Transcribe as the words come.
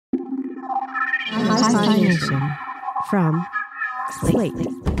Hi-Phi Nation from Slate.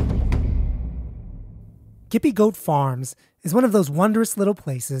 Gippy Goat Farms is one of those wondrous little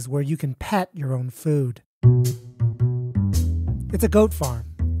places where you can pet your own food. It's a goat farm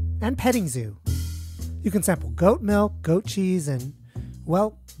and petting zoo. You can sample goat milk, goat cheese, and,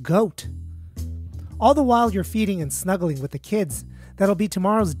 well, goat. All the while you're feeding and snuggling with the kids that'll be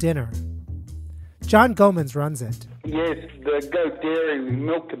tomorrow's dinner. John Gomans runs it. Yes, the goat dairy, we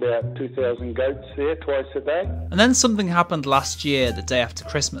milked about 2,000 goats there twice a day. And then something happened last year, the day after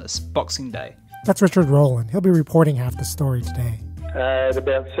Christmas, Boxing Day. That's Richard Rowland. He'll be reporting half the story today. At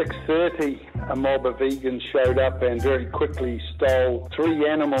about 6:30, a mob of vegans showed up and very quickly stole 3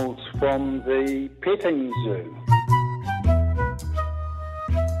 animals from the petting zoo.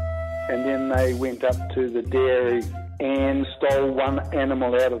 And then they went up to the dairy and stole 1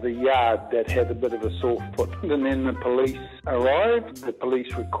 animal out of the yard that had a bit of a sore foot. And then the police arrived. The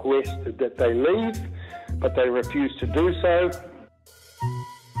police requested that they leave, but they refused to do so.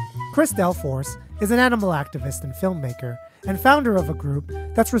 Chris Delforce is an animal activist and filmmaker and founder of a group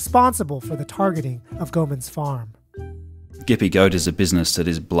that's responsible for the targeting of Gomans Farm. Gippy Goat is a business that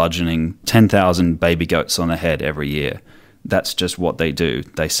is bludgeoning 10,000 baby goats on the head every year. That's just what they do.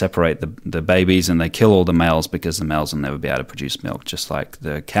 They separate the babies and they kill all the males because the males will never be able to produce milk, just like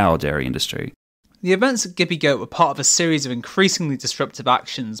the cow dairy industry. The events at Gippy Goat were part of a series of increasingly disruptive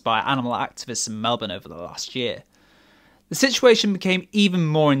actions by animal activists in Melbourne over the last year. The situation became even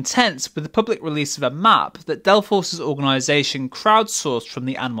more intense with the public release of a map that Delforce's organisation crowdsourced from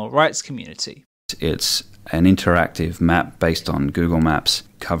the animal rights community. It's an interactive map based on Google Maps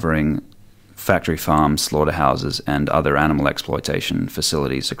covering factory farms, slaughterhouses and other animal exploitation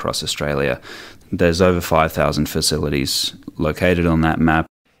facilities across Australia. There's over 5,000 facilities located on that map.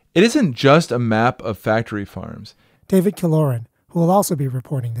 It isn't just a map of factory farms. David Killoran, who will also be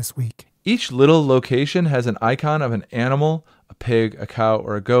reporting this week. Each little location has an icon of an animal, a pig, a cow,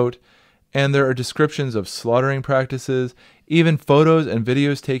 or a goat, and there are descriptions of slaughtering practices, even photos and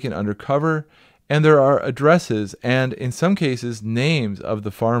videos taken undercover, and there are addresses and, in some cases, names of the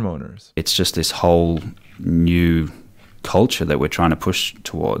farm owners. It's just this whole new culture that we're trying to push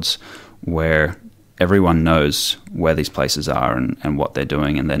towards where everyone knows where these places are and what they're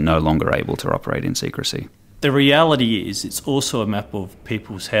doing, and they're no longer able to operate in secrecy. The reality is it's also a map of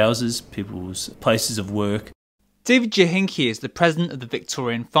people's houses, people's places of work. David Jochinke is the president of the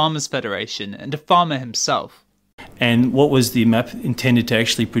Victorian Farmers Federation and a farmer himself. And what was the map intended to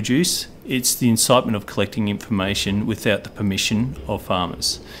actually produce? It's the incitement of collecting information without the permission of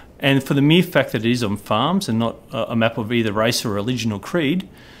farmers. And for the mere fact that it is on farms and not a map of either race or religion or creed,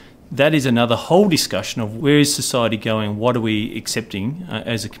 that is another whole discussion of where is society going, what are we accepting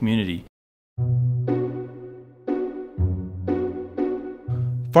as a community.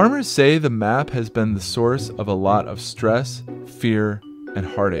 Farmers say the map has been the source of a lot of stress, fear, and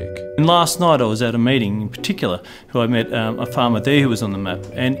heartache. And last night I was at a meeting in particular who I met a farmer there who was on the map,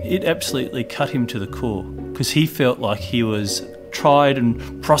 and it absolutely cut him to the core because he felt like he was tried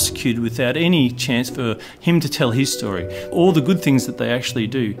and prosecuted without any chance for him to tell his story. All the good things that they actually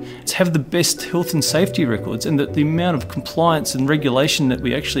do is have the best health and safety records, and that the amount of compliance and regulation that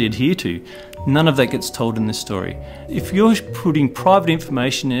we actually adhere to, none of that gets told in this story. If you're putting private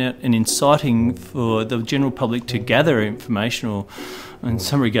information out and inciting for the general public to gather information, or in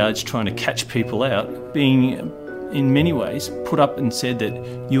some regards trying to catch people out, being in many ways put up and said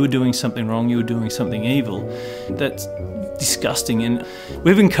that you were doing something wrong, you were doing something evil, that's disgusting. And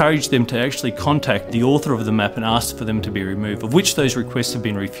we've encouraged them to actually contact the author of the map and ask for them to be removed, of which those requests have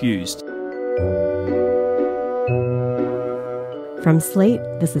been refused. From Slate,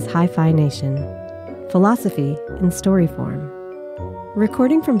 this is Hi-Phi Nation. Philosophy in story form.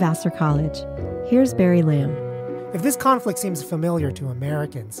 Recording from Vassar College, here's Barry Lamb. If this conflict seems familiar to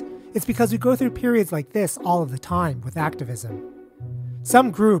Americans, it's because we go through periods like this all of the time with activism.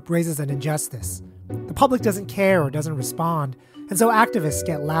 Some group raises an injustice. The public doesn't care or doesn't respond, and so activists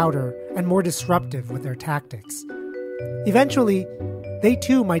get louder and more disruptive with their tactics. Eventually, they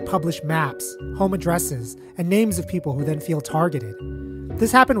too might publish maps, home addresses, and names of people who then feel targeted.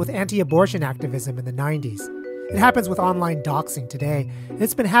 This happened with anti-abortion activism in the 90s. It happens with online doxing today, and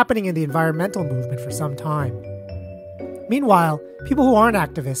it's been happening in the environmental movement for some time. Meanwhile, people who aren't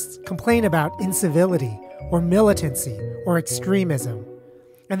activists complain about incivility or militancy or extremism.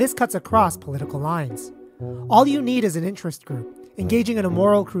 And this cuts across political lines. All you need is an interest group engaging in a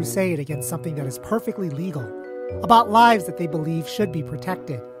moral crusade against something that is perfectly legal, about lives that they believe should be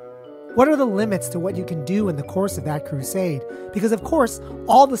protected. What are the limits to what you can do in the course of that crusade? Because, of course,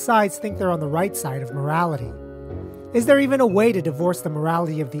 all the sides think they're on the right side of morality. Is there even a way to divorce the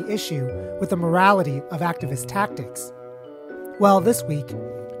morality of the issue with the morality of activist tactics? Well, this week,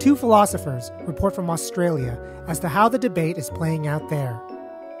 two philosophers report from Australia as to how the debate is playing out there.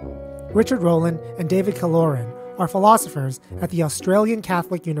 Richard Rowland and David Killoran are philosophers at the Australian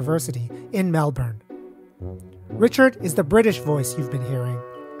Catholic University in Melbourne. Richard is the British voice you've been hearing.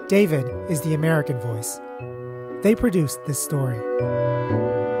 David is the American voice. They produced this story.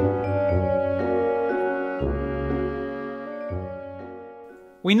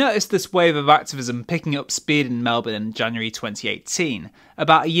 We noticed this wave of activism picking up speed in Melbourne in January 2018,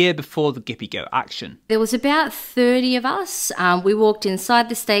 about a year before the Gippy Goat action. There was about 30 of us. We walked inside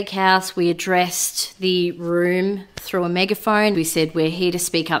the steakhouse. We addressed the room through a megaphone. We said, we're here to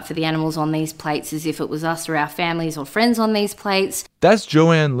speak up for the animals on these plates, as if it was us or our families or friends on these plates. That's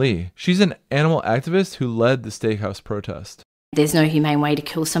Joanne Lee. She's an animal activist who led the steakhouse protest. There's no humane way to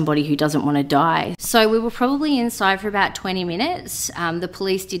kill somebody who doesn't want to die. So we were probably inside for about 20 minutes. The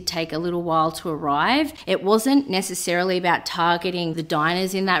police did take a little while to arrive. It wasn't necessarily about targeting the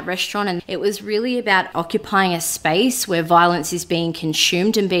diners in that restaurant, and it was really about occupying a space where violence is being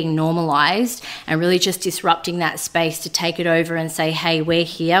consumed and being normalised, and really just disrupting that space to take it over and say, hey, we're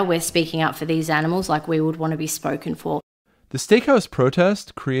here, we're speaking up for these animals like we would want to be spoken for. The steakhouse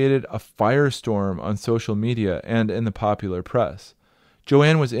protest created a firestorm on social media and in the popular press.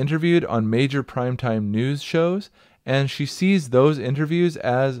 Joanne was interviewed on major primetime news shows, and she sees those interviews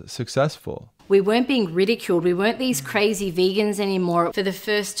as successful. We weren't being ridiculed. We weren't these crazy vegans anymore. For the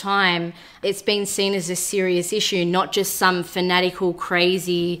first time, it's been seen as a serious issue, not just some fanatical,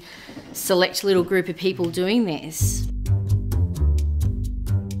 crazy, select little group of people doing this.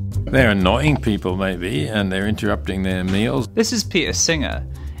 They're annoying people, maybe, and they're interrupting their meals. This is Peter Singer,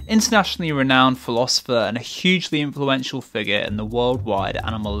 internationally renowned philosopher and a hugely influential figure in the worldwide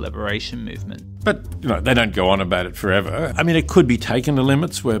animal liberation movement. But, they don't go on about it forever. I mean, it could be taken to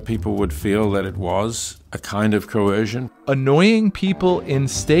limits where people would feel that it was a kind of coercion. Annoying people in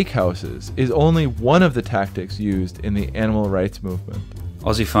steakhouses is only one of the tactics used in the animal rights movement.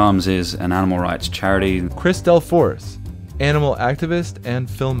 Aussie Farms is an animal rights charity. Chris Delforce, animal activist and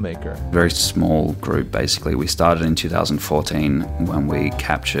filmmaker. Very small group, basically. We started in 2014 when we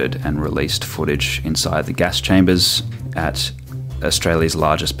captured and released footage inside the gas chambers at Australia's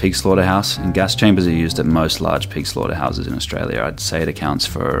largest pig slaughterhouse. And gas chambers are used at most large pig slaughterhouses in Australia. I'd say it accounts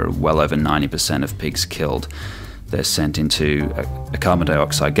for well over 90% of pigs killed. They're sent into a carbon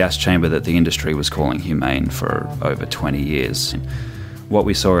dioxide gas chamber that the industry was calling humane for over 20 years. What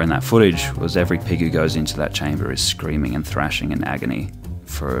we saw in that footage was every pig who goes into that chamber is screaming and thrashing in agony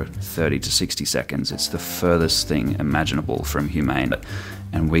for 30 to 60 seconds. It's the furthest thing imaginable from humane.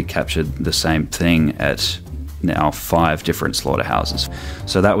 And we captured the same thing at now 5 different slaughterhouses.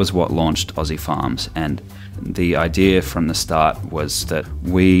 So that was what launched Aussie Farms. And the idea from the start was that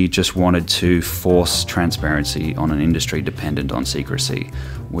we just wanted to force transparency on an industry dependent on secrecy.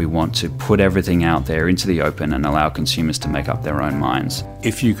 We want to put everything out there into the open and allow consumers to make up their own minds.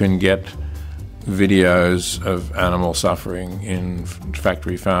 If you can get videos of animal suffering in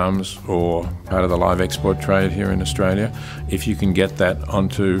factory farms or part of the live export trade here in Australia, if you can get that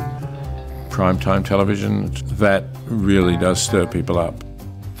onto primetime television, that really does stir people up.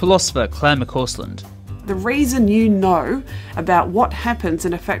 Philosopher Clare McCausland. The reason you know about what happens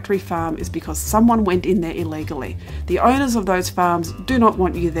in a factory farm is because someone went in there illegally. The owners of those farms do not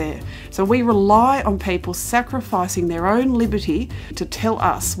want you there. So we rely on people sacrificing their own liberty to tell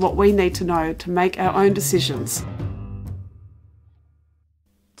us what we need to know to make our own decisions.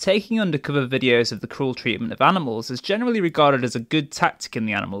 Taking undercover videos of the cruel treatment of animals is generally regarded as a good tactic in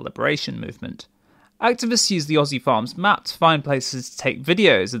the animal liberation movement. Activists use the Aussie Farms map to find places to take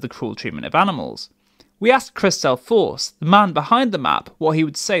videos of the cruel treatment of animals. We asked Chris Delforce, the man behind the map, what he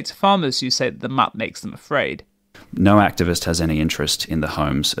would say to farmers who say that the map makes them afraid. No activist has any interest in the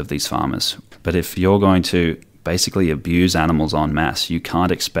homes of these farmers. But if you're going to basically abuse animals en masse, you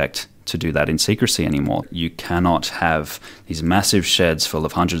can't expect to do that in secrecy anymore. You cannot have these massive sheds full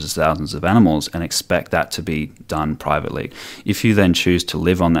of hundreds of thousands of animals and expect that to be done privately. If you then choose to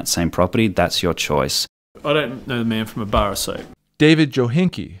live on that same property, that's your choice. I don't know the man from a bar of soap. David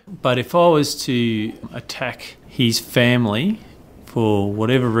Jochinke. But if I was to attack his family for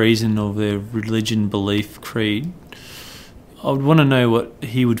whatever reason of their religion, belief, creed, I would want to know what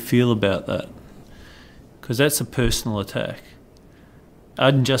he would feel about that. Because that's a personal attack.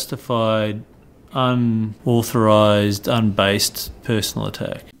 Unjustified, unauthorised, unbased personal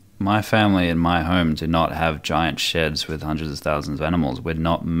attack. My family and my home do not have giant sheds with hundreds of thousands of animals. We're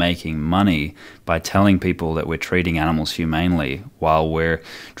not making money by telling people that we're treating animals humanely while we're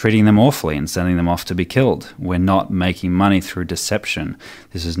treating them awfully and sending them off to be killed. We're not making money through deception.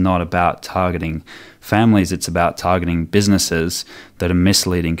 This is not about targeting families, it's about targeting businesses that are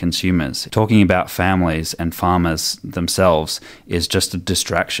misleading consumers. Talking about families and farmers themselves is just a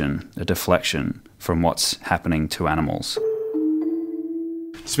distraction, a deflection from what's happening to animals.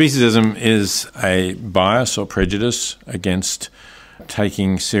 Speciesism is a bias or prejudice against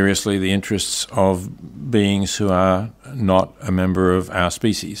taking seriously the interests of beings who are not a member of our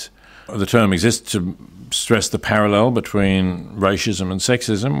species. The term exists to stress the parallel between racism and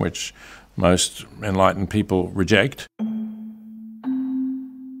sexism, which most enlightened people reject.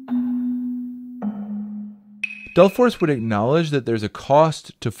 Delforce would acknowledge that there's a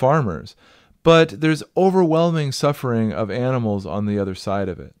cost to farmers, but there's overwhelming suffering of animals on the other side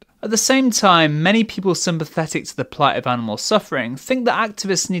of it. At the same time, many people sympathetic to the plight of animal suffering think that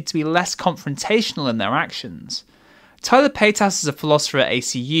activists need to be less confrontational in their actions. Tyler Paytas is a philosopher at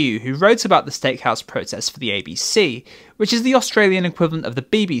ACU who wrote about the steakhouse protest for the ABC, which is the Australian equivalent of the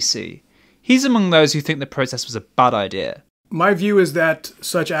BBC. He's among those who think the protest was a bad idea. My view is that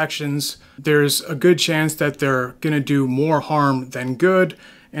such actions, there's a good chance that they're going to do more harm than good.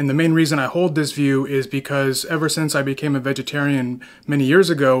 And the main reason I hold this view is because ever since I became a vegetarian many years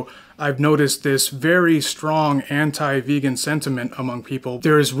ago, I've noticed this very strong anti-vegan sentiment among people.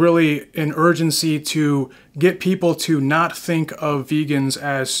 There is really an urgency to get people to not think of vegans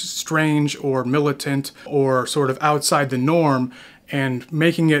as strange or militant or sort of outside the norm, and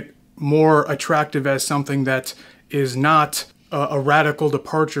making it more attractive as something that is not a radical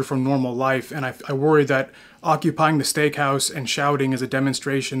departure from normal life. And I worry that occupying the steakhouse and shouting is a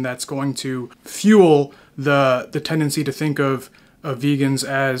demonstration that's going to fuel the tendency to think of vegans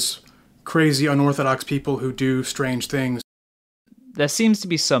as crazy, unorthodox people who do strange things. There seems to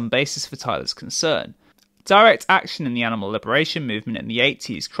be some basis for Tyler's concern. Direct action in the animal liberation movement in the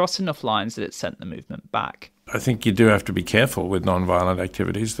 80s crossed enough lines that it sent the movement back. I think you do have to be careful with non-violent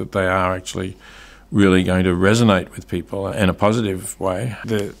activities, that they are actually really going to resonate with people in a positive way.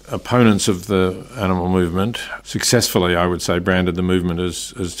 The opponents of the animal movement successfully, I would say, branded the movement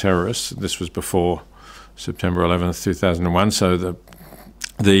as terrorists. This was before September 11th, 2001, so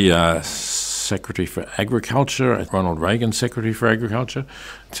the Secretary for Agriculture, Ronald Reagan, Secretary for Agriculture,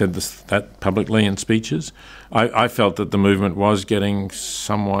 said that publicly in speeches. I felt that the movement was getting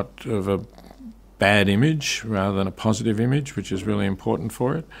somewhat of a bad image rather than a positive image, which is really important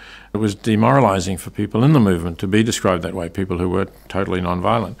for it. It was demoralising for people in the movement to be described that way, people who were totally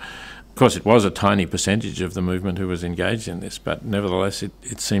non-violent. Of course, it was a tiny percentage of the movement who was engaged in this, but nevertheless,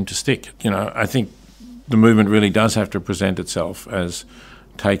 it seemed to stick. I think the movement really does have to present itself as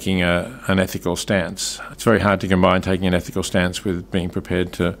taking an ethical stance. It's very hard to combine taking an ethical stance with being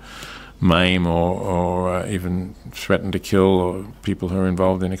prepared to maim or even threaten to kill or people who are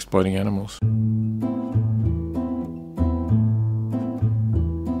involved in exploiting animals.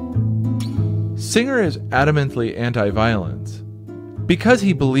 Singer is adamantly anti-violence because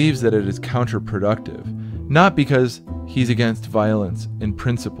he believes that it is counterproductive, not because he's against violence in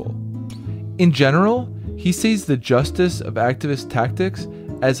principle. In general, he sees the justice of activist tactics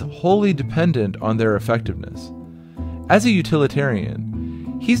as wholly dependent on their effectiveness. As a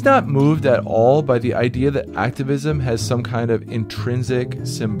utilitarian, he's not moved at all by the idea that activism has some kind of intrinsic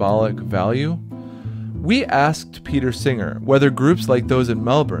symbolic value. We asked Peter Singer whether groups like those in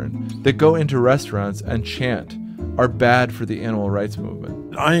Melbourne that go into restaurants and chant are bad for the animal rights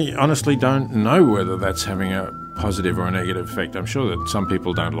movement. I honestly don't know whether that's having a positive or a negative effect. I'm sure that some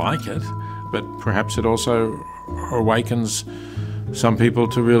people don't like it, but perhaps it also awakens some people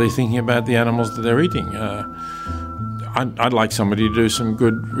to really thinking about the animals that they're eating. I'd like somebody to do some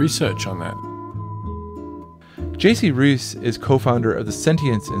good research on that. Jacy Reese is co-founder of the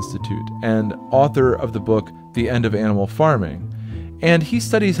Sentience Institute and author of the book The End of Animal Farming, and he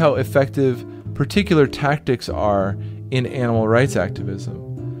studies how effective particular tactics are in animal rights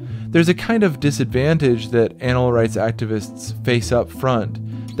activism. There's a kind of disadvantage that animal rights activists face up front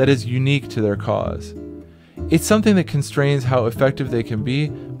that is unique to their cause. It's something that constrains how effective they can be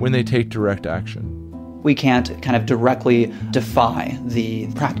when they take direct action. We can't kind of directly defy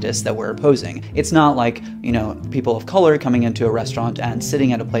the practice that we're opposing. It's not like, people of color coming into a restaurant and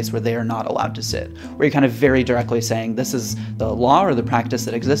sitting at a place where they are not allowed to sit, where you're kind of very directly saying, this is the law or the practice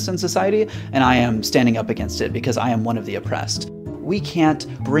that exists in society, and I am standing up against it because I am one of the oppressed. We can't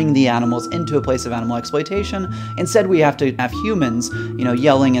bring the animals into a place of animal exploitation. Instead, we have to have humans,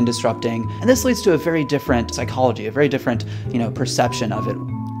 yelling and disrupting. And this leads to a very different psychology, a very different, perception of it.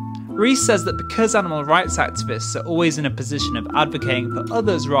 Reese says that because animal rights activists are always in a position of advocating for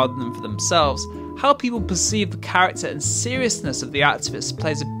others rather than for themselves, how people perceive the character and seriousness of the activists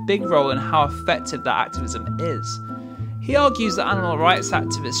plays a big role in how effective that activism is. He argues that animal rights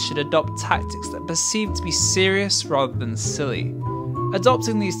activists should adopt tactics that are perceived to be serious rather than silly.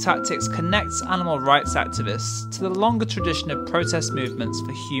 Adopting these tactics connects animal rights activists to the longer tradition of protest movements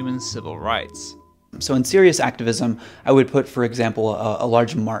for human civil rights. So in serious activism, I would put, for example, a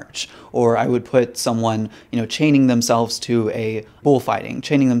large march, or I would put someone, chaining themselves to a bullfighting,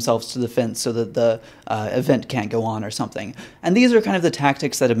 chaining themselves to the fence so that the event can't go on or something. And these are kind of the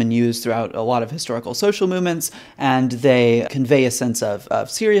tactics that have been used throughout a lot of historical social movements, and they convey a sense of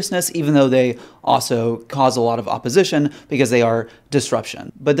seriousness, even though they also cause a lot of opposition because they are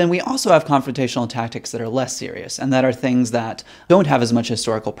disruption. But then we also have confrontational tactics that are less serious, and that are things that don't have as much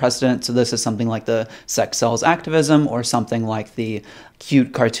historical precedent. So this is something like the sex sells activism, or something like the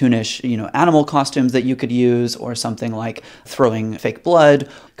cute cartoonish, animal costumes that you could use, or something like throwing fake blood,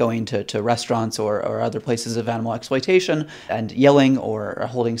 going to restaurants or other places of animal exploitation and yelling or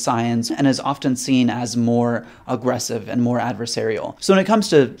holding signs, and is often seen as more aggressive and more adversarial. So when it comes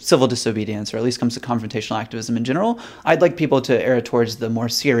to civil disobedience, or at least comes to confrontational activism in general, I'd like people to err towards the more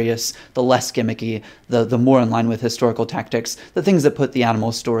serious, the less gimmicky, the more in line with historical tactics, the things that put the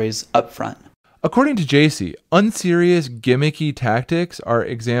animal stories up front. According to Jacy, unserious, gimmicky tactics are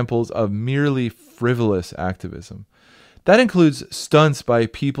examples of merely frivolous activism. That includes stunts by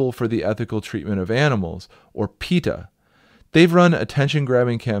People for the Ethical Treatment of Animals, or PETA. They've run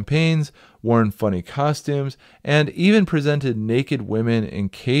attention-grabbing campaigns, worn funny costumes, and even presented naked women in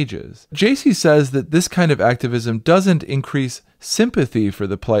cages. Jacy says that this kind of activism doesn't increase sympathy for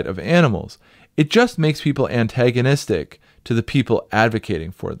the plight of animals. It just makes people antagonistic to the people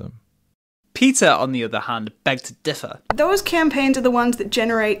advocating for them. PETA, on the other hand, beg to differ. Those campaigns are the ones that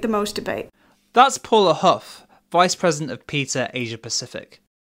generate the most debate. That's Paula Hough, Vice President of PETA Asia Pacific.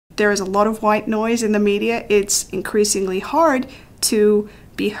 There is a lot of white noise in the media. It's increasingly hard to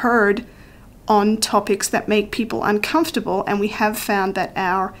be heard on topics that make people uncomfortable, and we have found that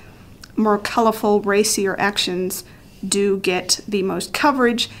our more colourful, racier actions do get the most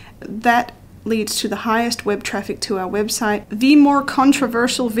coverage. That leads to the highest web traffic to our website. The more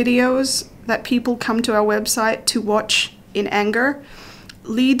controversial videos that people come to our website to watch in anger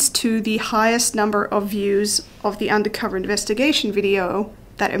leads to the highest number of views of the undercover investigation video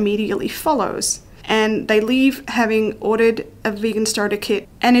that immediately follows. And they leave having ordered a vegan starter kit.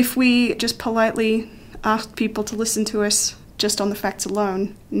 And if we just politely asked people to listen to us just on the facts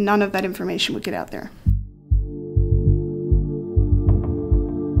alone, none of that information would get out there.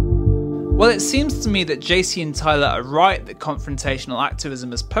 Well, it seems to me that Jacy and Tyler are right that confrontational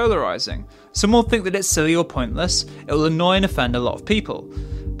activism is polarising. Some will think that it's silly or pointless, it will annoy and offend a lot of people.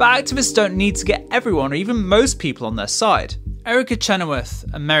 But activists don't need to get everyone or even most people on their side. Erica Chenoweth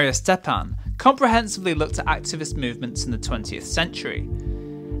and Maria Stepan comprehensively looked at activist movements in the 20th century.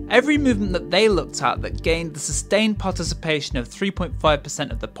 Every movement that they looked at that gained the sustained participation of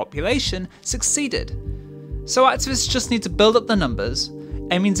 3.5% of the population succeeded. So activists just need to build up their numbers,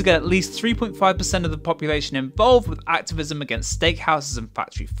 aiming to get at least 3.5% of the population involved with activism against steakhouses and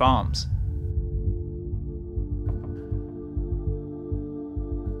factory farms.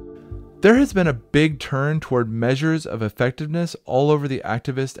 There has been a big turn toward measures of effectiveness all over the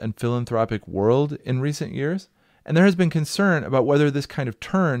activist and philanthropic world in recent years, and there has been concern about whether this kind of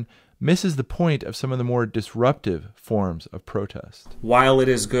turn misses the point of some of the more disruptive forms of protest. While it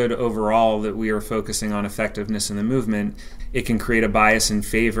is good overall that we are focusing on effectiveness in the movement, it can create a bias in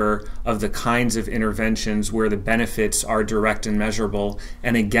favor of the kinds of interventions where the benefits are direct and measurable,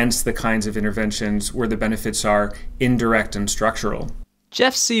 and against the kinds of interventions where the benefits are indirect and structural.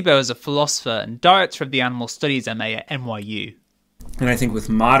 Jeff Sebo is a philosopher and director of the Animal Studies MA at NYU. And I think with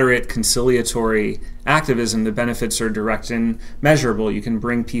moderate conciliatory activism, the benefits are direct and measurable. You can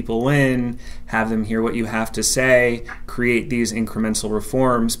bring people in, have them hear what you have to say, create these incremental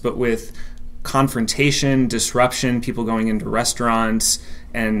reforms. But with confrontation, disruption, people going into restaurants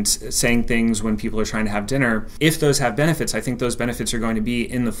and saying things when people are trying to have dinner, if those have benefits, I think those benefits are going to be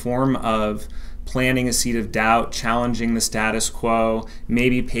in the form of planting a seed of doubt, challenging the status quo,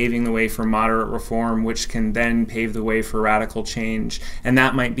 maybe paving the way for moderate reform, which can then pave the way for radical change. And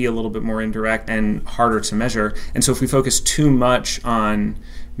that might be a little bit more indirect and harder to measure. And so if we focus too much on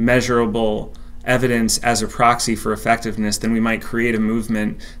measurable evidence as a proxy for effectiveness, then we might create a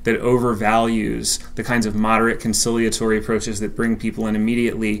movement that overvalues the kinds of moderate conciliatory approaches that bring people in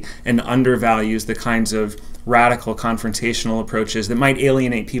immediately and undervalues the kinds of radical confrontational approaches that might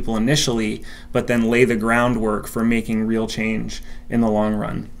alienate people initially, but then lay the groundwork for making real change in the long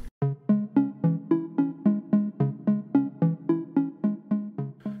run.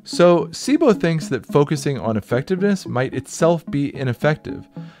 So Sebo thinks that focusing on effectiveness might itself be ineffective.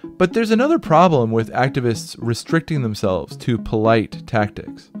 But there's another problem with activists restricting themselves to polite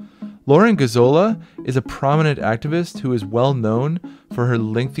tactics. Lauren Gazzola is a prominent activist who is well known for her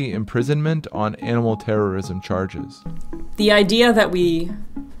lengthy imprisonment on animal terrorism charges. The idea that we,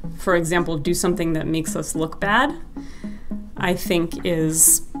 for example, do something that makes us look bad, I think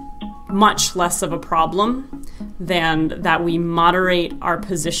is much less of a problem than that we moderate our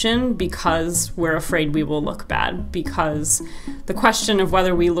position because we're afraid we will look bad. Because the question of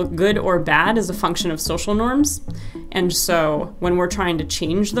whether we look good or bad is a function of social norms. And so when we're trying to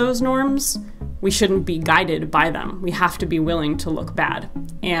change those norms, we shouldn't be guided by them. We have to be willing to look bad.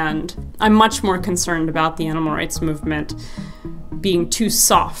 And I'm much more concerned about the animal rights movement being too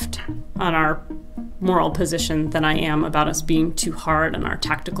soft on our moral position than I am about us being too hard on our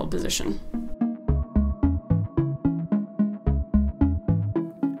tactical position.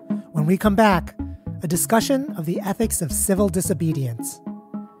 When we come back, a discussion of the ethics of civil disobedience,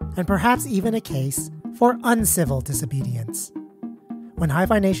 and perhaps even a case for uncivil disobedience, when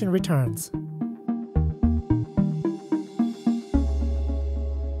Hi-Phi Nation returns.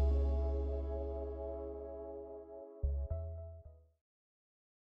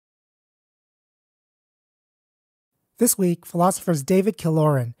 This week, philosophers David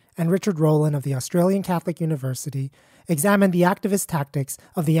Killoran and Richard Rowland of the Australian Catholic University examined the activist tactics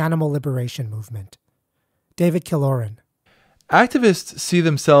of the animal liberation movement. David Killoran. Activists see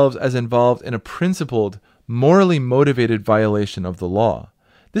themselves as involved in a principled, morally motivated violation of the law.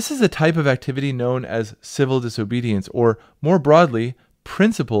 This is a type of activity known as civil disobedience, or more broadly,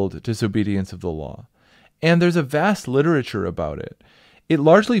 principled disobedience of the law. And there's a vast literature about it. It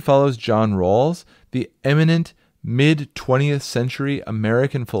largely follows John Rawls, the eminent mid-20th century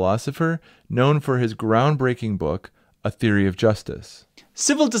American philosopher known for his groundbreaking book, A Theory of Justice.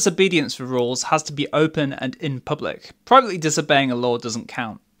 Civil disobedience for rules has to be open and in public. Privately disobeying a law doesn't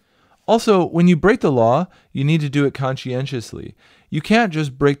count. Also, when you break the law, you need to do it conscientiously. You can't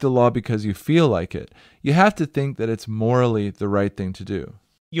just break the law because you feel like it. You have to think that it's morally the right thing to do.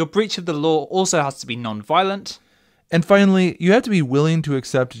 Your breach of the law also has to be non-violent. And finally, you have to be willing to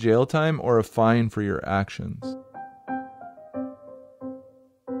accept jail time or a fine for your actions.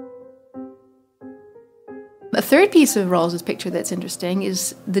 A third piece of Rawls's picture that's interesting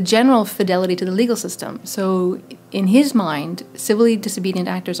is the general fidelity to the legal system. So in his mind, civilly disobedient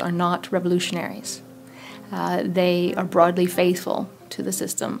actors are not revolutionaries. They are broadly faithful to the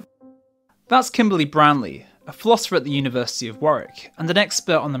system. That's Kimberley Brownlee, a philosopher at the University of Warwick and an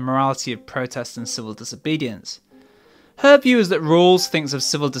expert on the morality of protest and civil disobedience. Her view is that Rawls thinks of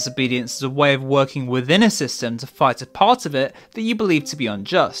civil disobedience as a way of working within a system to fight a part of it that you believe to be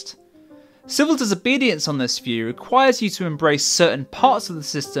unjust. Civil disobedience on this view requires you to embrace certain parts of the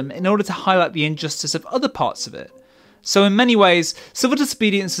system in order to highlight the injustice of other parts of it. So in many ways, civil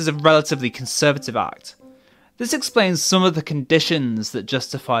disobedience is a relatively conservative act. This explains some of the conditions that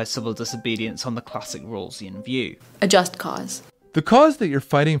justify civil disobedience on the classic Rawlsian view. A just cause. The cause that you're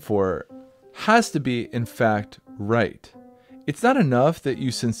fighting for has to be, in fact, right. It's not enough that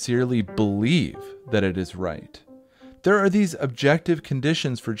you sincerely believe that it is right. There are these objective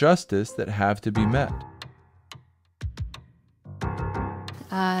conditions for justice that have to be met.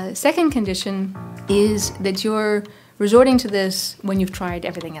 Second condition is that you're resorting to this when you've tried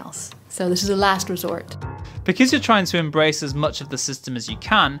everything else. So this is a last resort. Because you're trying to embrace as much of the system as you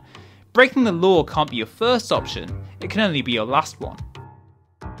can, breaking the law can't be your first option, it can only be your last one.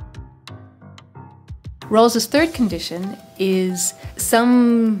 Rawls's third condition is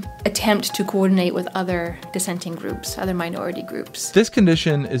some attempt to coordinate with other dissenting groups, other minority groups. This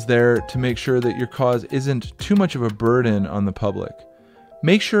condition is there to make sure that your cause isn't too much of a burden on the public.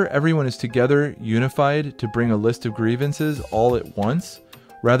 Make sure everyone is together, unified, to bring a list of grievances all at once,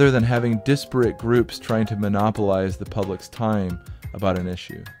 rather than having disparate groups trying to monopolize the public's time about an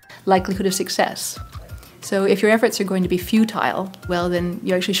issue. Likelihood of success. So if your efforts are going to be futile, well then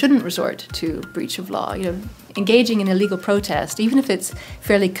you actually shouldn't resort to breach of law. Engaging in illegal protest, even if it's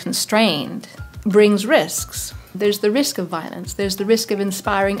fairly constrained, brings risks. There's the risk of violence. There's the risk of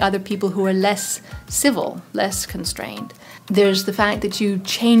inspiring other people who are less civil, less constrained. There's the fact that you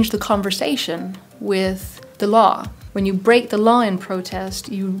change the conversation with the law. When you break the law in protest,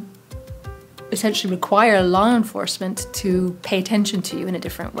 you essentially require law enforcement to pay attention to you in a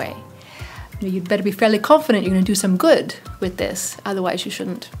different way. You'd better be fairly confident you're going to do some good with this, otherwise you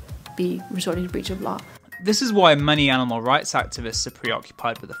shouldn't be resorting to breach of law. This is why many animal rights activists are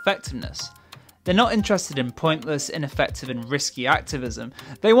preoccupied with effectiveness. They're not interested in pointless, ineffective and risky activism.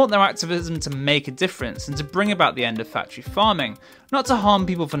 They want their activism to make a difference and to bring about the end of factory farming, not to harm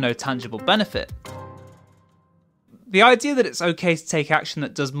people for no tangible benefit. The idea that it's okay to take action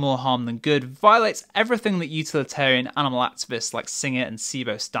that does more harm than good violates everything that utilitarian animal activists like Singer and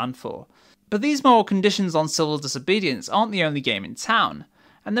Sebo stand for. But these moral conditions on civil disobedience aren't the only game in town,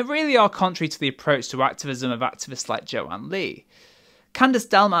 and they really are contrary to the approach to activism of activists like Joanne Lee. Candice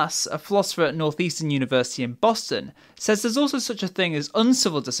Delmas, a philosopher at Northeastern University in Boston, says there's also such a thing as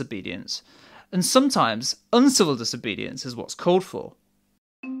uncivil disobedience, and sometimes uncivil disobedience is what's called for.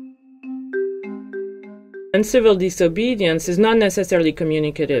 Uncivil disobedience is not necessarily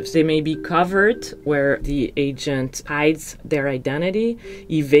communicative. They may be covert, where the agent hides their identity.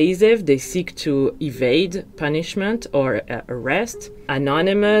 Evasive, they seek to evade punishment or arrest.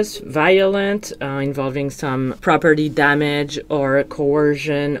 Anonymous, violent, involving some property damage or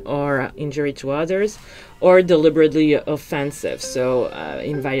coercion or injury to others. Or deliberately offensive, so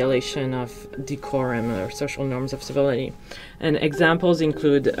in violation of decorum or social norms of civility. And examples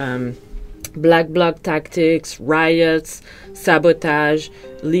include black bloc tactics, riots, sabotage,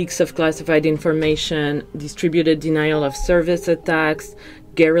 leaks of classified information, distributed denial of service attacks,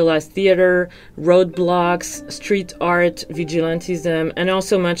 guerrilla theater, roadblocks, street art, vigilantism, and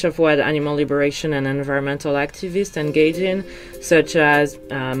also much of what animal liberation and environmental activists engage in, such as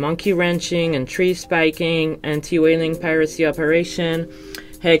monkey wrenching and tree spiking, anti-whaling piracy operation,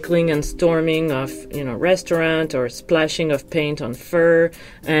 heckling and storming of restaurant or splashing of paint on fur,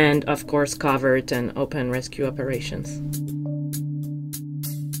 and of course covert and open rescue operations.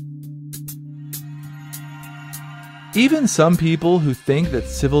 Even some people who think that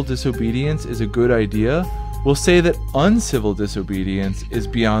civil disobedience is a good idea will say that uncivil disobedience is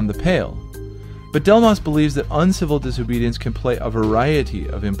beyond the pale. But Delmas believes that uncivil disobedience can play a variety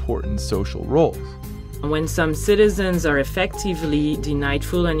of important social roles. When some citizens are effectively denied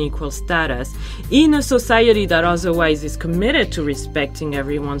full and equal status in a society that otherwise is committed to respecting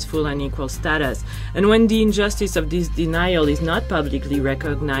everyone's full and equal status, and when the injustice of this denial is not publicly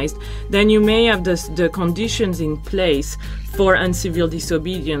recognized, then you may have the conditions in place for uncivil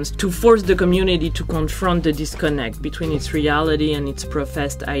disobedience to force the community to confront the disconnect between its reality and its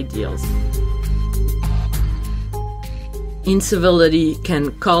professed ideals. Incivility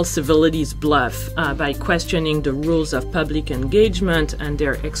can call civility's bluff by questioning the rules of public engagement and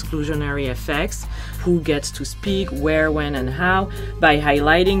their exclusionary effects, who gets to speak, where, when, and how, by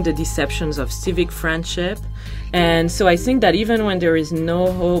highlighting the deceptions of civic friendship. And so I think that even when there is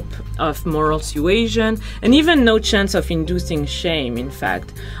no hope of moral suasion, and even no chance of inducing shame, in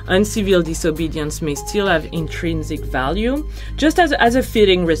fact, uncivil disobedience may still have intrinsic value, just as a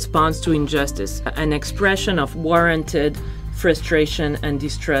fitting response to injustice, an expression of warranted frustration and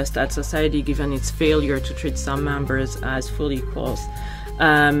distrust at society given its failure to treat some members as full equals.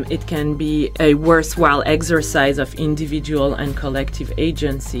 It can be a worthwhile exercise of individual and collective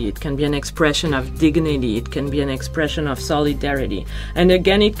agency. It can be an expression of dignity. It can be an expression of solidarity. And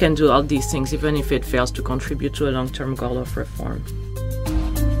again, it can do all these things even if it fails to contribute to a long-term goal of reform.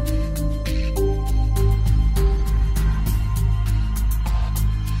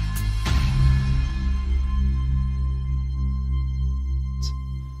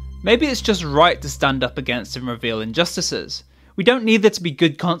 Maybe it's just right to stand up against and reveal injustices. We don't need there to be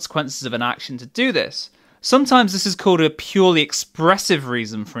good consequences of an action to do this. Sometimes this is called a purely expressive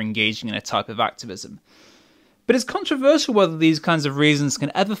reason for engaging in a type of activism. But it's controversial whether these kinds of reasons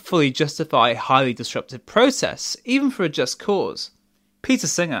can ever fully justify a highly disruptive process, even for a just cause. Peter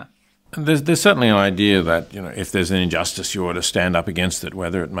Singer. There's certainly an idea that if there's an injustice, you ought to stand up against it,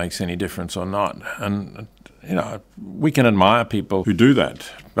 whether it makes any difference or not. And we can admire people who do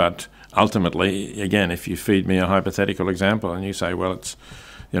that, but ultimately, again, if you feed me a hypothetical example and you say, well, it's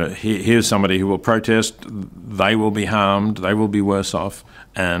here's somebody who will protest, they will be harmed, they will be worse off,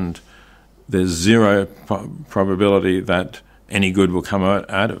 and there's zero probability that any good will come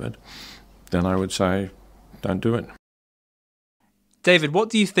out of it, then I would say, don't do it. David, what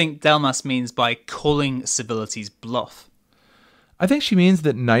do you think Delmas means by calling civility's bluff? I think she means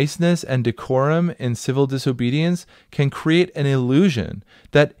that niceness and decorum in civil disobedience can create an illusion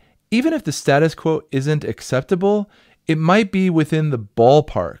that even if the status quo isn't acceptable, it might be within the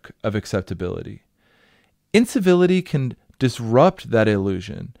ballpark of acceptability. Incivility can disrupt that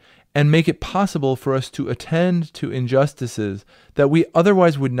illusion and make it possible for us to attend to injustices that we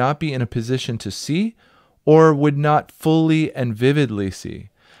otherwise would not be in a position to see or would not fully and vividly see.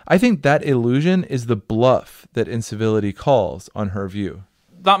 I think that illusion is the bluff that incivility calls on her view.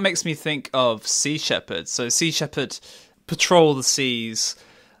 That makes me think of sea shepherds. So sea shepherds patrol the seas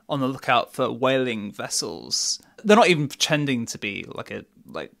on the lookout for whaling vessels. They're not even pretending to be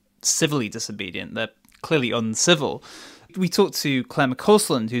like civilly disobedient. They're clearly uncivil. We talked to Clare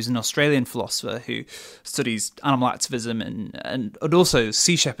McCausland, who's an Australian philosopher who studies animal activism and also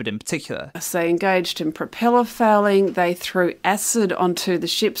sea shepherd in particular. They engaged in propeller fouling. They threw acid onto the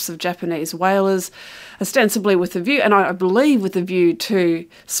ships of Japanese whalers, ostensibly with the view, and I believe with the view to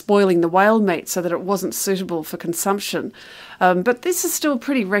spoiling the whale meat so that it wasn't suitable for consumption. But this is still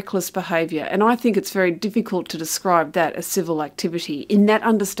pretty reckless behaviour, and I think it's very difficult to describe that as civil activity in that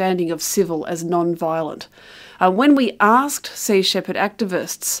understanding of civil as non-violent. When we asked Sea Shepherd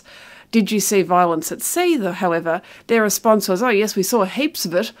activists, did you see violence at sea, however, their response was, oh yes, we saw heaps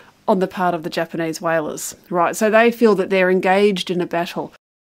of it on the part of the Japanese whalers. Right, so they feel that they're engaged in a battle.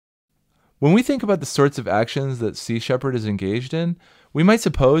 When we think about the sorts of actions that Sea Shepherd is engaged in, we might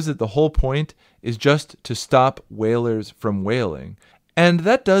suppose that the whole point is just to stop whalers from whaling. And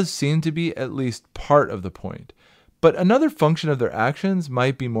that does seem to be at least part of the point. But another function of their actions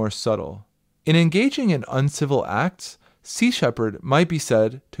might be more subtle. In engaging in uncivil acts, Sea Shepherd might be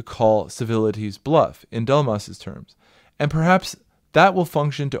said to call civility's bluff, in Delmas's terms, and perhaps that will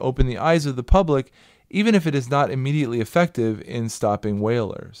function to open the eyes of the public, even if it is not immediately effective in stopping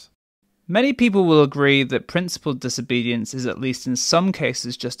whalers. Many people will agree that principled disobedience is at least in some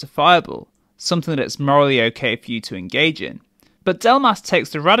cases justifiable, something that it's morally okay for you to engage in. But Delmas takes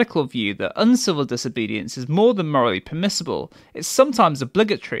the radical view that uncivil disobedience is more than morally permissible, it's sometimes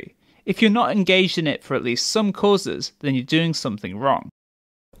obligatory. If you're not engaged in it for at least some causes, then you're doing something wrong.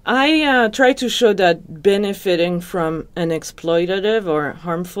 I try to show that benefiting from an exploitative or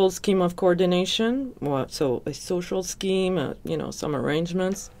harmful scheme of coordination, so a social scheme, some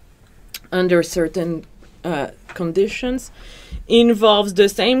arrangements under certain conditions, involves the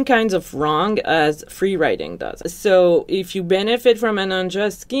same kinds of wrong as free riding does. So if you benefit from an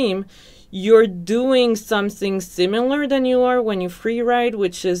unjust scheme, you're doing something similar than you are when you free ride,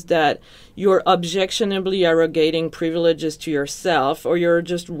 which is that you're objectionably arrogating privileges to yourself, or you're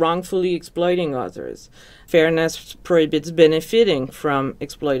just wrongfully exploiting others. Fairness prohibits benefiting from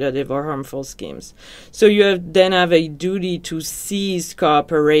exploitative or harmful schemes. So you then have a duty to cease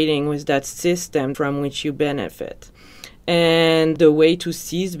cooperating with that system from which you benefit. And the way to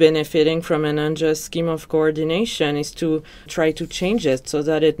cease benefiting from an unjust scheme of coordination is to try to change it so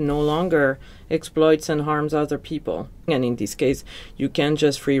that it no longer exploits and harms other people. And in this case, you can't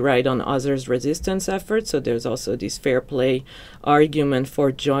just free ride on others' resistance efforts, so there's also this fair play argument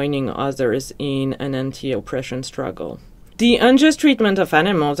for joining others in an anti-oppression struggle. The unjust treatment of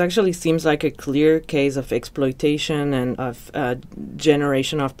animals actually seems like a clear case of exploitation and of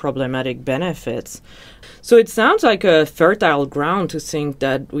generation of problematic benefits. So it sounds like a fertile ground to think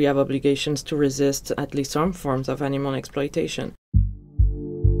that we have obligations to resist at least some forms of animal exploitation.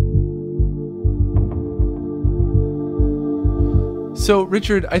 So,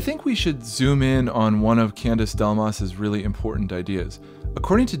 Richard, I think we should zoom in on one of Candice Delmas's really important ideas.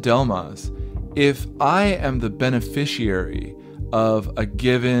 According to Delmas, if I am the beneficiary of a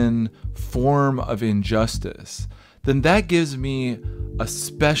given form of injustice, then that gives me a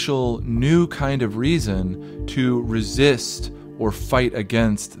special new kind of reason to resist or fight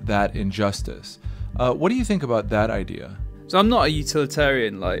against that injustice. What do you think about that idea? So I'm not a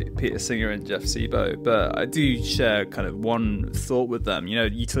utilitarian like Peter Singer and Jeff Sebo, but I do share kind of one thought with them.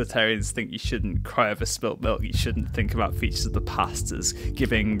 Utilitarians think you shouldn't cry over spilt milk. You shouldn't think about features of the past as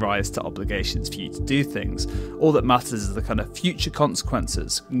giving rise to obligations for you to do things. All that matters is the kind of future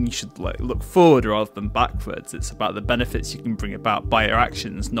consequences. You should look forward rather than backwards. It's about the benefits you can bring about by your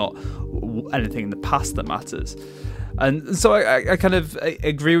actions, not anything in the past that matters. And so I kind of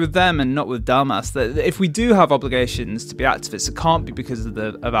agree with them and not with Delmas that if we do have obligations to be activists, it can't be because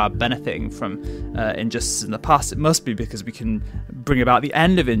of our benefiting from injustices in the past. It must be because we can bring about the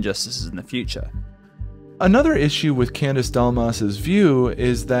end of injustices in the future. Another issue with Candice Delmas's view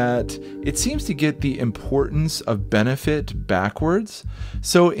is that it seems to get the importance of benefit backwards.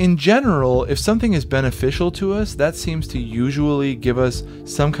 So in general, if something is beneficial to us, that seems to usually give us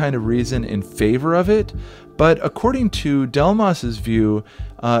some kind of reason in favor of it. But according to Delmas's view,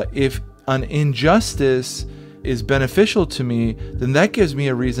 if an injustice is beneficial to me, then that gives me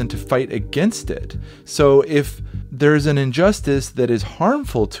a reason to fight against it. So if there's an injustice that is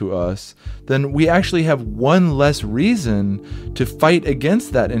harmful to us, then we actually have one less reason to fight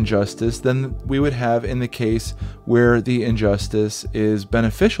against that injustice than we would have in the case where the injustice is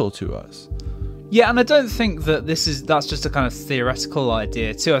beneficial to us. Yeah, and I don't think that that's just a kind of theoretical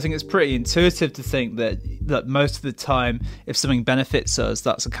idea too. I think it's pretty intuitive to think that most of the time, if something benefits us,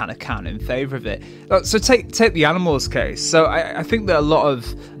 that's a kind of count in favour of it. So take the animals case. So I think that a lot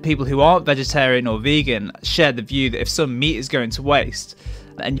of people who aren't vegetarian or vegan share the view that if some meat is going to waste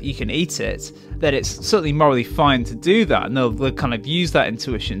and you can eat it, that it's certainly morally fine to do that, and they'll kind of use that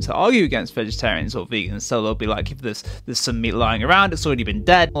intuition to argue against vegetarians or vegans. So they'll be like, if there's some meat lying around, it's already been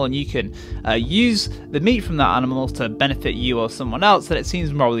dead, and you can use the meat from that animal to benefit you or someone else, then it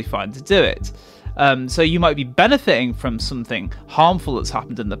seems morally fine to do it. So you might be benefiting from something harmful that's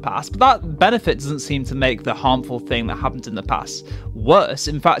happened in the past, but that benefit doesn't seem to make the harmful thing that happened in the past worse.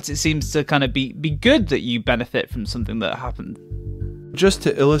 In fact, it seems to kind of be good that you benefit from something that happened. Just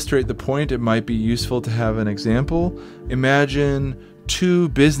to illustrate the point, it might be useful to have an example. Imagine two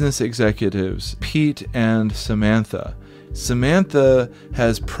business executives, Pete and Samantha. Samantha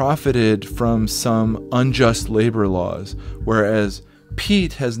has profited from some unjust labor laws, whereas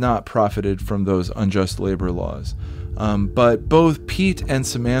Pete has not profited from those unjust labor laws. But both Pete and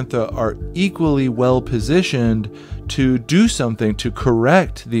Samantha are equally well positioned to do something to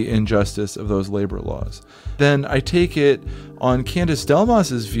correct the injustice of those labor laws. Then I take it on Candice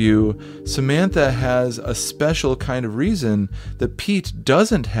Delmas's view, Samantha has a special kind of reason that Pete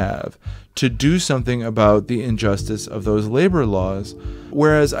doesn't have to do something about the injustice of those labor laws.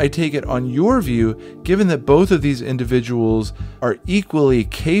 Whereas I take it on your view, given that both of these individuals are equally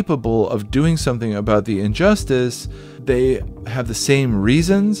capable of doing something about the injustice, they have the same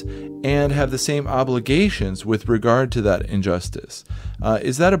reasons and have the same obligations with regard to that injustice.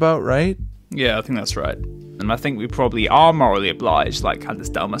 Is that about right? Yeah, I think that's right. And I think we probably are morally obliged, like Candice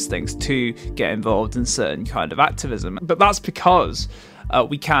Delmas thinks, to get involved in certain kind of activism. But that's because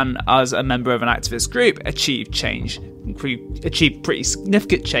we can, as a member of an activist group, achieve change, achieve pretty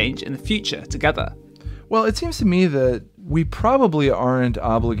significant change in the future together. Well, it seems to me that we probably aren't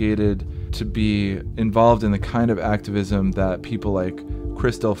obligated to be involved in the kind of activism that people like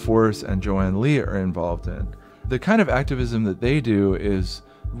Chris Delforce and Joanne are involved in. The kind of activism that they do is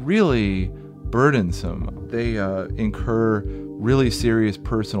really burdensome. They incur really serious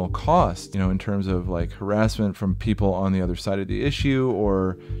personal costs, in terms of like harassment from people on the other side of the issue,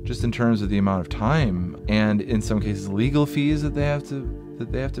 or just in terms of the amount of time, and in some cases legal fees that they have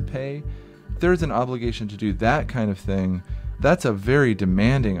to pay. If there's an obligation to do that kind of thing, that's a very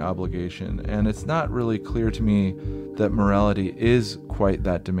demanding obligation, and it's not really clear to me that morality is quite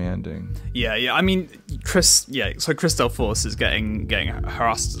that demanding. Yeah. I mean, Chris Delforce is getting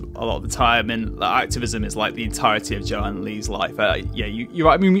harassed a lot of the time, and activism is like the entirety of Joanne Lee's life. You're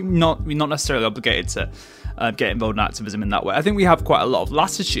right. I mean, we're not necessarily obligated to get involved in activism in that way. I think we have quite a lot of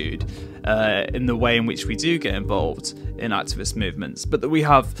latitude in the way in which we do get involved in activist movements, but that we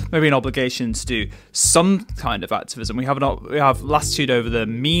have maybe an obligation to do some kind of activism. We have latitude over the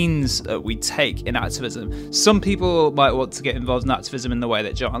means that we take in activism. Some people might want to get involved in activism in the way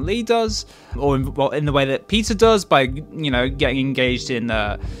that Joanne Lee does, or in the way that Peter does, by getting engaged in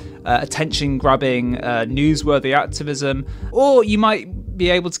attention-grabbing, newsworthy activism. Or you might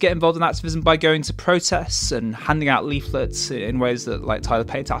be able to get involved in activism by going to protests and handing out leaflets in ways that like Tyler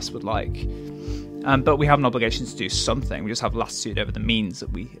Paytas would like. But we have an obligation to do something. We just have latitude over the means that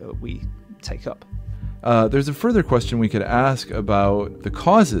we take up. There's a further question we could ask about the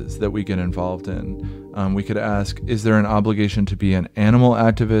causes that we get involved in. We could ask, is there an obligation to be an animal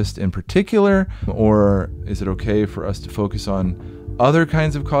activist in particular, or is it okay for us to focus on other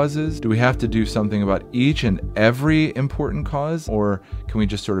kinds of causes? Do we have to do something about each and every important cause, or can we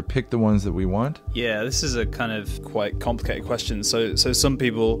just sort of pick the ones that we want? Yeah, this is a kind of quite complicated question. So some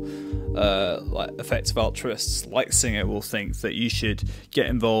people, like effective altruists like Singer, will think that you should get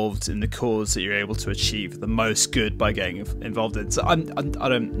involved in the cause that you're able to achieve the most good by getting involved in. So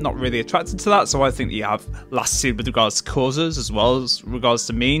I'm not really attracted to that. So I think that you have latitude with regards to causes as well as regards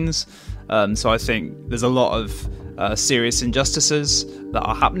to means. So I think there's a lot of serious injustices that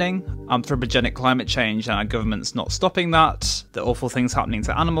are happening. Anthropogenic climate change, and our government's not stopping that. The awful things happening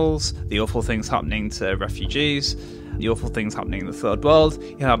to animals, the awful things happening to refugees, the awful things happening in the third world.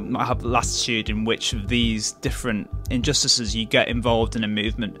 You might have latitude in which of these different injustices you get involved in a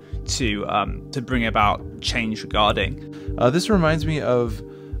movement to bring about change regarding. This reminds me of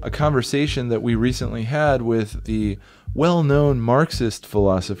a conversation that we recently had with the well-known Marxist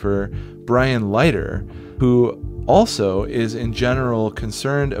philosopher Brian Leiter, who also is in general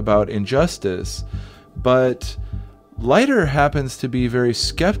concerned about injustice, but Leiter happens to be very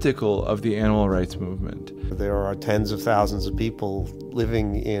skeptical of the animal rights movement. There are tens of thousands of people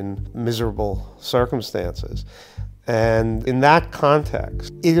living in miserable circumstances. And in that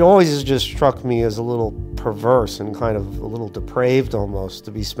context, it always has just struck me as a little perverse and kind of a little depraved almost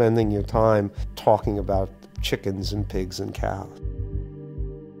to be spending your time talking about chickens and pigs and cows.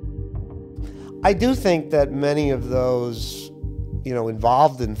 I do think that many of those,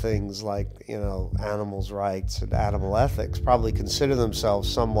 involved in things like, animals' rights and animal ethics probably consider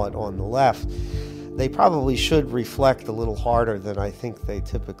themselves somewhat on the left. They probably should reflect a little harder than I think they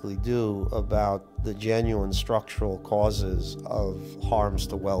typically do about the genuine structural causes of harms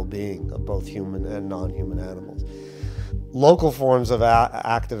to well-being of both human and non-human animals. Local forms of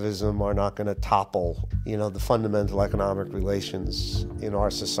activism are not going to topple, the fundamental economic relations in our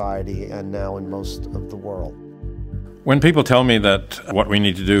society and now in most of the world. When people tell me that what we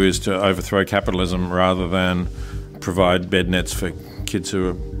need to do is to overthrow capitalism rather than provide bed nets for kids who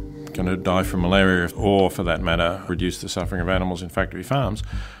are going to die from malaria, or for that matter, reduce the suffering of animals in factory farms,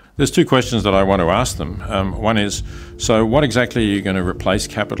 there's two questions that I want to ask them. One is, so what exactly are you going to replace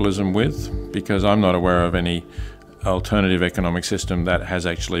capitalism with? Because I'm not aware of any alternative economic system that has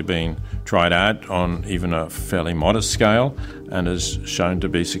actually been tried out on even a fairly modest scale and has shown to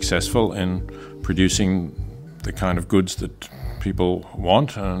be successful in producing the kind of goods that people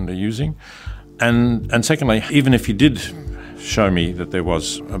want and are using. And secondly, even if you did show me that there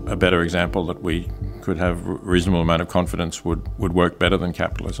was a better example that we could have a reasonable amount of confidence would work better than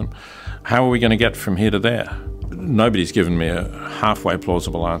capitalism, how are we going to get from here to there? Nobody's given me a halfway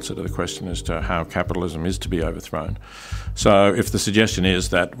plausible answer to the question as to how capitalism is to be overthrown. So if the suggestion is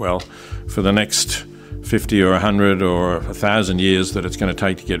that, well, for the next 50 or 100 or 1,000 years that it's going to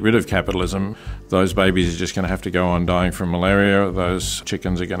take to get rid of capitalism, those babies are just going to have to go on dying from malaria, those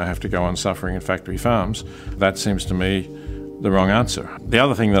chickens are going to have to go on suffering in factory farms, that seems to me the wrong answer. The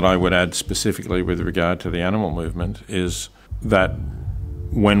other thing that I would add specifically with regard to the animal movement is that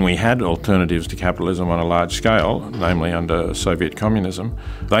when we had alternatives to capitalism on a large scale, namely under Soviet communism,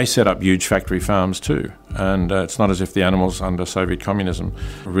 they set up huge factory farms too. And it's not as if the animals under Soviet communism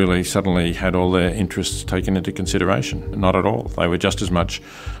really suddenly had all their interests taken into consideration. Not at all. They were just as much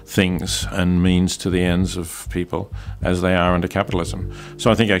things and means to the ends of people as they are under capitalism.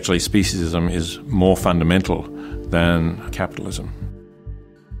 So I think actually speciesism is more fundamental than capitalism.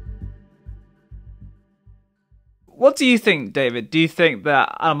 What do you think, David? Do you think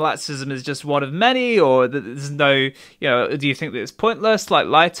that animal activism is just one of many, or that there's no, do you think that it's pointless, like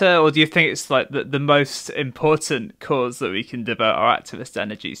Leiter, or do you think it's like the most important cause that we can devote our activist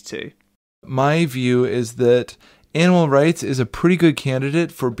energies to? My view is that animal rights is a pretty good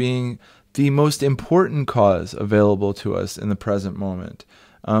candidate for being the most important cause available to us in the present moment.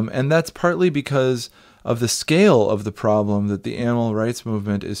 And that's partly because of the scale of the problem that the animal rights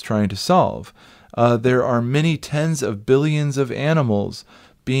movement is trying to solve. There are many tens of billions of animals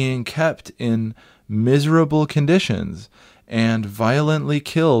being kept in miserable conditions and violently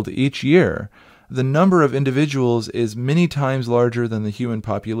killed each year. The number of individuals is many times larger than the human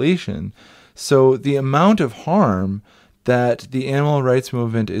population. So the amount of harm that the animal rights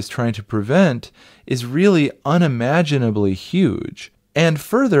movement is trying to prevent is really unimaginably huge. And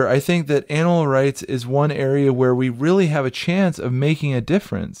further, I think that animal rights is one area where we really have a chance of making a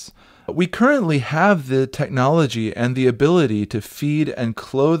difference. We currently have the technology and the ability to feed and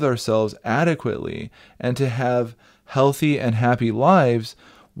clothe ourselves adequately and to have healthy and happy lives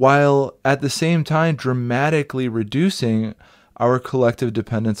while at the same time dramatically reducing our collective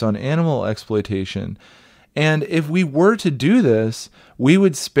dependence on animal exploitation. And if we were to do this, we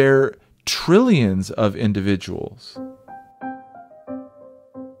would spare trillions of individuals.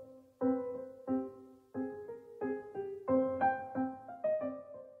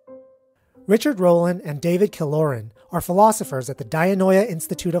 Richard Rowland and David Killoran are philosophers at the Dianoia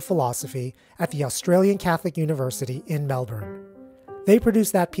Institute of Philosophy at the Australian Catholic University in Melbourne. They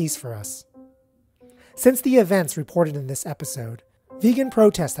produced that piece for us. Since the events reported in this episode, vegan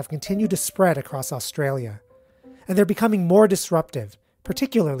protests have continued to spread across Australia, and they're becoming more disruptive,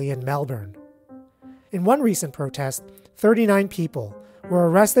 particularly in Melbourne. In one recent protest, 39 people were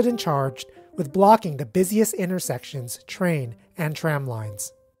arrested and charged with blocking the busiest intersections, train, and tram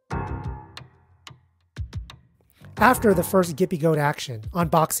lines. After the first Gippy Goat action on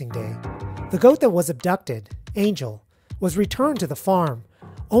Boxing Day, the goat that was abducted, Angel, was returned to the farm,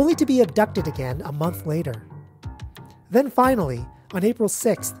 only to be abducted again a month later. Then finally, on April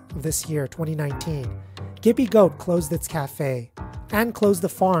 6th of this year, 2019, Gippy Goat closed its cafe and closed the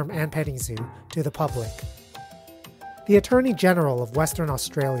farm and petting zoo to the public. The Attorney General of Western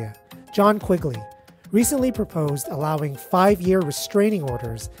Australia, John Quigley, recently proposed allowing 5-year restraining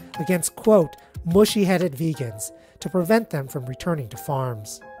orders against, quote, mushy-headed vegans to prevent them from returning to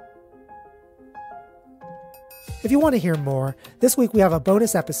farms. If you want to hear more, this week we have a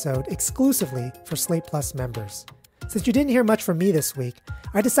bonus episode exclusively for Slate Plus members. Since you didn't hear much from me this week,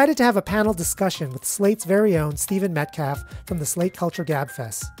 I decided to have a panel discussion with Slate's very own Stephen Metcalf from the Slate Culture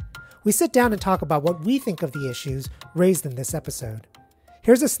Gabfest. We sit down and talk about what we think of the issues raised in this episode.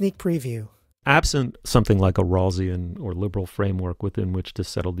 Here's a sneak preview. Absent something like a Rawlsian or liberal framework within which to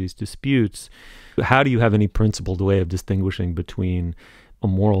settle these disputes, how do you have any principled way of distinguishing between a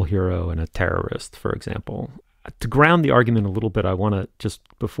moral hero and a terrorist, for example? To ground the argument a little bit, I want to, just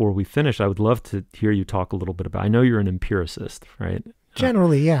before we finish, I would love to hear you talk a little bit about, I know you're an empiricist, right?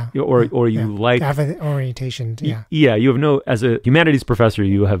 Generally, yeah. Or you like... have an orientation, yeah. Yeah, you have no, as a humanities professor,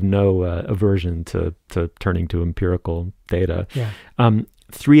 you have no aversion to turning to empirical data. Yeah.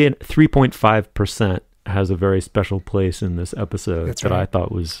 3.5% has a very special place in this episode. That's that right. I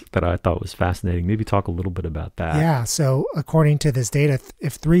thought was fascinating. Maybe talk a little bit about that. Yeah, so according to this data,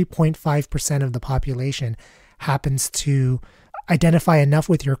 if 3.5% of the population happens to identify enough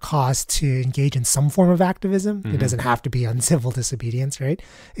with your cause to engage in some form of activism, it doesn't have to be uncivil disobedience, right?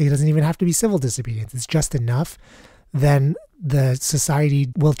 It doesn't even have to be civil disobedience. It's just enough, then the society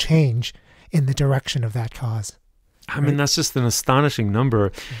will change in the direction of that cause. I mean, that's just an astonishing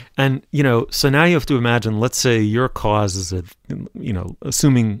number. And, so now you have to imagine, let's say your cause is,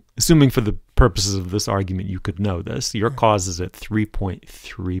 assuming for the purposes of this argument, you could know this, your cause is at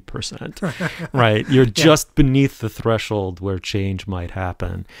 3.3%, right? You're just beneath the threshold where change might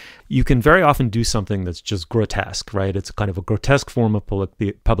happen. You can very often do something that's just grotesque, right? It's kind of a grotesque form of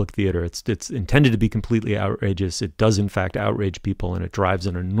public theater. It's intended to be completely outrageous. It does, in fact, outrage people, and it drives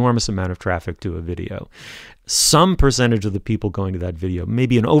an enormous amount of traffic to a video. Some percentage of the people going to that video,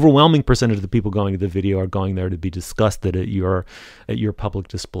 maybe an overwhelming percentage of the people going to the video, are going there to be disgusted at your public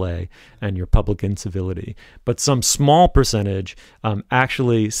display and your public incivility. But some small percentage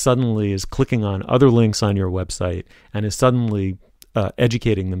actually suddenly is clicking on other links on your website and is suddenly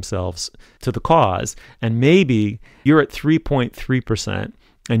educating themselves to the cause. And maybe you're at 3.3%.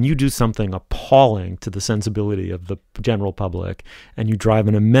 and you do something appalling to the sensibility of the general public, and you drive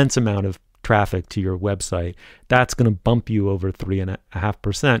an immense amount of traffic to your website, that's going to bump you over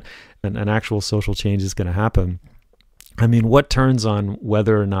 3.5%, and an actual social change is going to happen. I mean, what turns on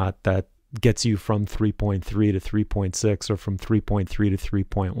whether or not that gets you from 3.3 to 3.6 or from 3.3 to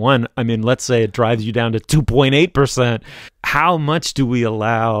 3.1? I mean, let's say it drives you down to 2.8%. How much do we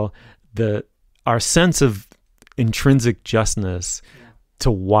allow our sense of intrinsic justness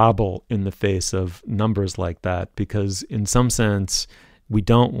to wobble in the face of numbers like that? Because in some sense, we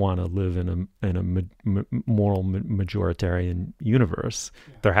don't want to live in a moral majoritarian universe.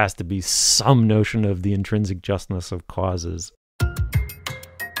 Yeah. There has to be some notion of the intrinsic justness of causes.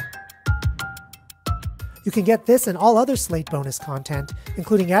 You can get this and all other Slate bonus content,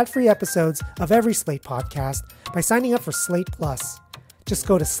 including ad-free episodes of every Slate podcast, by signing up for Slate Plus. Just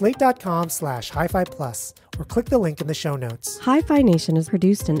go to slate.com/Hi-Phi Plus or click the link in the show notes. Hi-Phi Nation is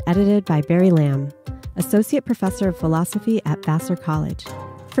produced and edited by Barry Lamb, Associate Professor of Philosophy at Vassar College.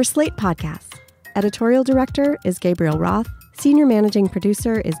 For Slate Podcasts, Editorial Director is Gabriel Roth, Senior Managing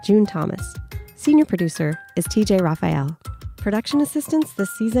Producer is June Thomas, Senior Producer is TJ Raphael. Production assistance this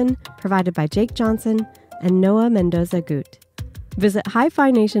season provided by Jake Johnson and Noah Mendoza-Gut. Visit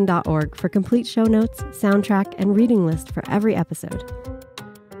hiphination.org for complete show notes, soundtrack, and reading list for every episode.